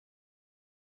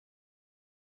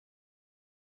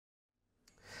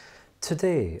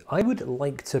Today, I would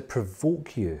like to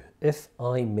provoke you, if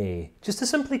I may, just to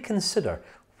simply consider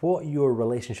what your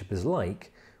relationship is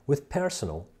like with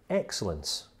personal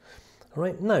excellence. All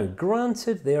right, now,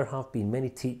 granted, there have been many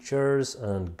teachers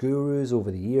and gurus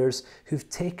over the years who've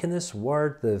taken this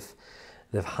word, they've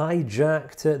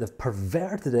hijacked it, they've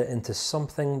perverted it into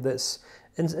something that's,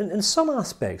 in some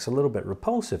aspects, a little bit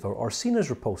repulsive or seen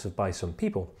as repulsive by some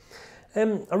people.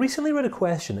 I recently read a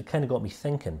question that kind of got me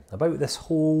thinking about this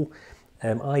whole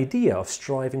idea of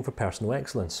striving for personal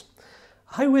excellence.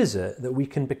 How is it that we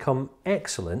can become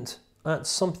excellent at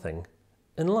something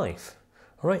in life?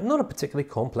 All right, not a particularly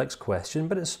complex question,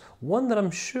 but it's one that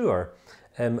I'm sure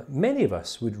many of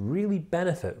us would really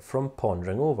benefit from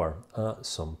pondering over at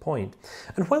some point.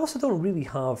 And whilst I don't really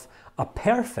have a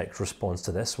perfect response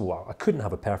to this, well, I couldn't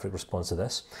have a perfect response to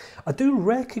this, I do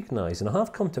recognise, and I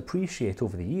have come to appreciate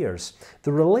over the years,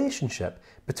 the relationship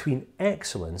between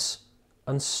excellence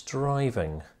and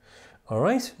striving. All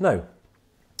right, now,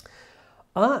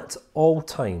 at all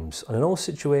times and in all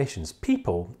situations,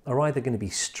 people are either going to be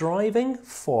striving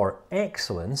for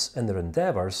excellence in their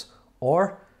endeavours,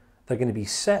 or they're going to be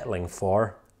settling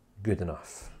for good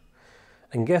enough.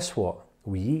 And guess what?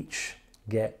 We each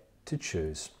get to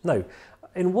choose. Now,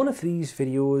 in one of these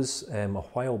videos a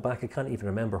while back, I can't even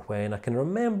remember when, I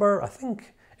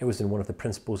think it was in one of the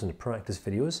Principles and Practice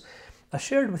videos, I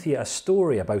shared with you a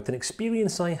story about an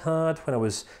experience I had when I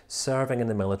was serving in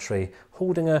the military,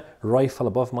 holding a rifle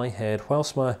above my head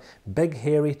whilst my big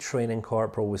hairy training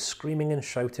corporal was screaming and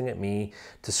shouting at me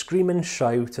to scream and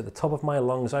shout at the top of my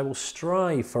lungs, "I will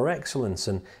strive for excellence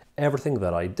in everything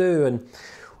that I do."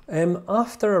 And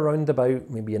after around about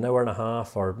maybe an hour and a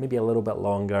half or maybe a little bit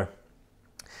longer,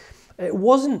 it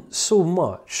wasn't so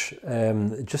much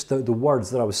just the words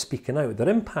that I was speaking out that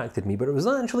impacted me, but it was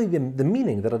actually the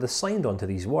meaning that I'd assigned onto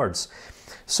these words.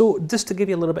 So just to give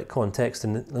you a little bit of context,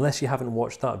 and unless you haven't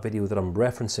watched that video that I'm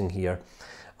referencing here,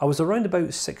 I was around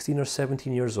about 16 or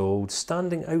 17 years old,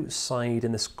 standing outside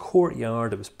in this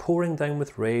courtyard. It was pouring down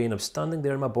with rain. I was standing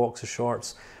there in my boxer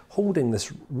shorts, holding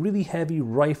this really heavy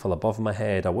rifle above my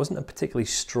head. I wasn't a particularly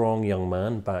strong young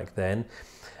man back then.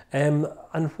 And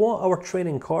what our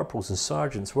training corporals and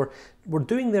sergeants were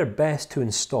doing their best to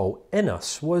install in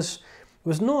us was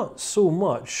not so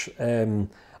much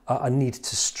a need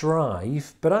to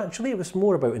strive, but actually it was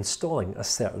more about installing a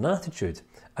certain attitude,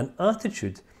 an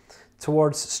attitude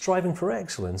towards striving for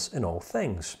excellence in all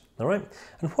things. All right?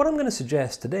 And what I'm going to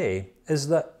suggest today is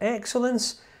that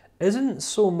excellence isn't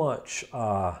so much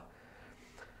a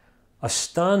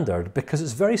standard, because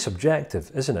it's very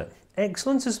subjective, isn't it?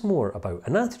 Excellence is more about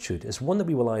an attitude. It's one that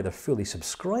we will either fully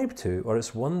subscribe to, or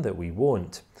it's one that we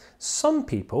won't. Some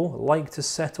people like to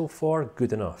settle for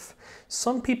good enough.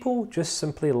 Some people just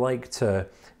simply like to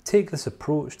take this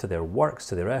approach to their works,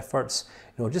 to their efforts,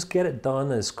 just get it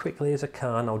done as quickly as I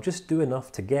can. I'll just do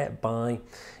enough to get by.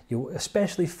 You'll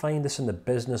especially find this in the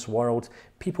business world.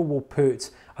 People will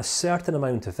put a certain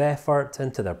amount of effort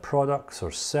into their products or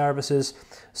services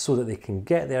so that they can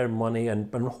get their money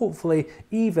and hopefully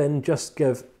even just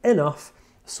give enough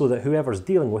so that whoever's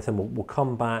dealing with them will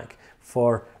come back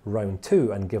for round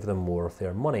two and give them more of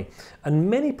their money. And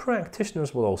many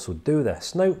practitioners will also do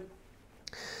this. Now,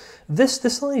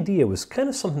 this idea was kind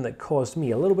of something that caused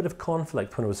me a little bit of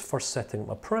conflict when I was first setting up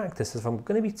my practice, if I'm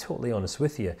going to be totally honest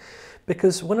with you.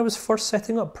 Because when I was first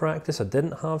setting up practice, I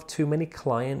didn't have too many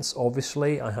clients.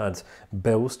 Obviously, I had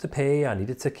bills to pay, I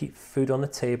needed to keep food on the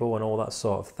table and all that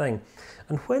sort of thing.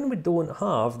 And when we don't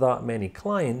have that many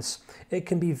clients, it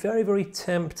can be very, very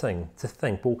tempting to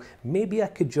think, well, maybe I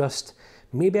could just,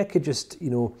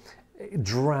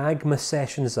 drag my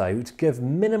sessions out, give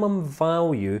minimum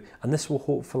value, and this will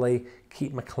hopefully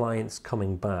keep my clients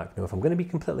coming back. Now, if I'm going to be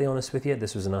completely honest with you,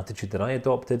 this was an attitude that I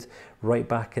adopted right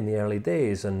back in the early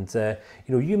days, and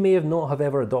you may not have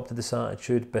ever adopted this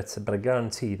attitude, but I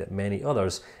guarantee that many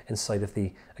others inside of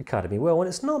the academy will. And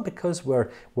it's not because we're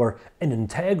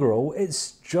integral,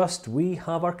 it's just we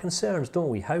have our concerns, don't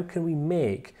we? How can we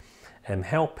make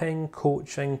helping,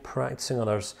 coaching, practicing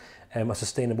others a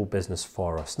sustainable business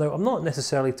for us? Now, I'm not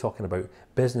necessarily talking about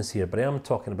business here, but I am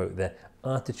talking about the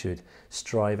attitude,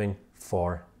 striving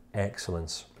for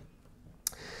excellence.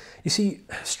 You see,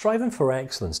 striving for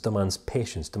excellence demands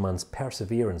patience, demands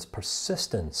perseverance,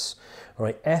 persistence, all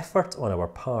right, effort on our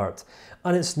part,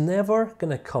 and it's never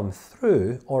going to come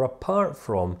through or apart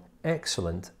from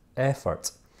excellent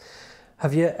effort.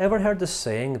 Have you ever heard the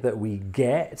saying that we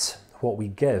get what we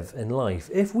give in life?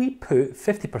 If we put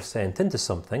 50% into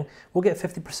something, we'll get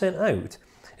 50% out.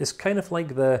 It's kind of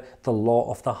like the law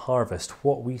of the harvest.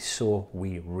 What we sow,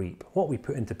 we reap. What we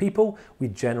put into people, we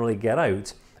generally get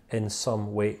out in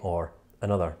some way or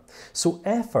another. So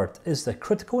effort is the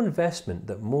critical investment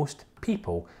that most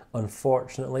people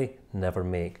unfortunately never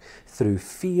make through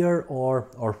fear or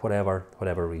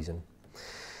whatever reason.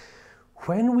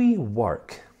 When we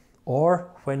work or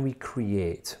when we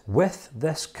create with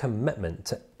this commitment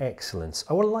to excellence,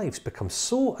 our lives become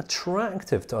so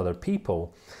attractive to other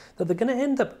people that they're going to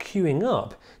end up queuing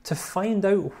up to find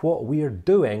out what we are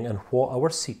doing and what our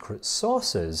secret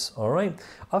sauce is, all right?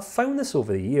 I've found this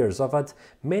over the years. I've had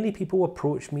many people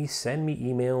approach me, send me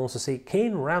emails to say,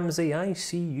 Kain, Ramsay, I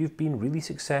see you've been really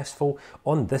successful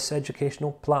on this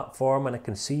educational platform and I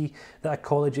can see that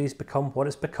ecology has become what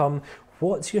it's become.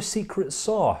 What's your secret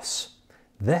sauce?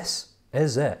 This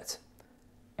is it.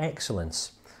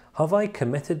 Excellence. Have I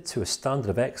committed to a standard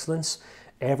of excellence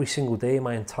every single day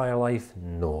my entire life?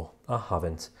 No, I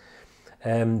haven't.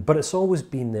 But it's always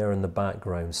been there in the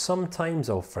background. Sometimes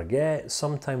I'll forget,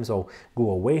 sometimes I'll go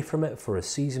away from it for a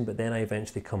season, but then I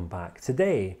eventually come back.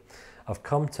 Today, I've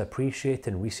come to appreciate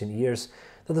in recent years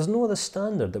that there's no other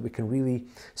standard that we can really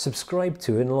subscribe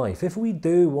to in life. If we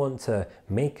do want to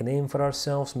make a name for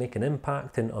ourselves, make an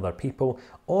impact in other people,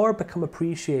 or become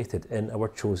appreciated in our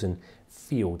chosen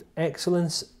field,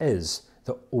 excellence is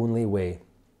the only way.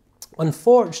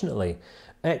 Unfortunately,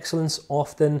 excellence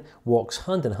often walks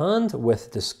hand in hand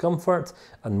with discomfort,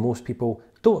 and most people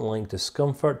don't like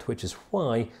discomfort, which is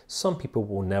why some people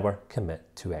will never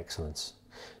commit to excellence.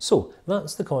 So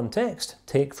that's the context.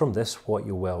 Take from this what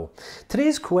you will.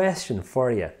 Today's question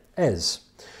for you is,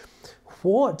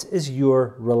 what is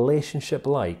your relationship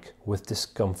like with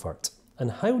discomfort? And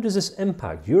how does this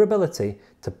impact your ability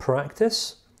to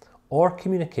practice or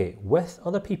communicate with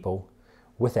other people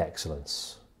with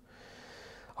excellence?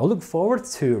 I'll look forward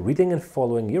to reading and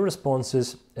following your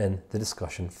responses in the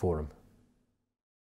discussion forum.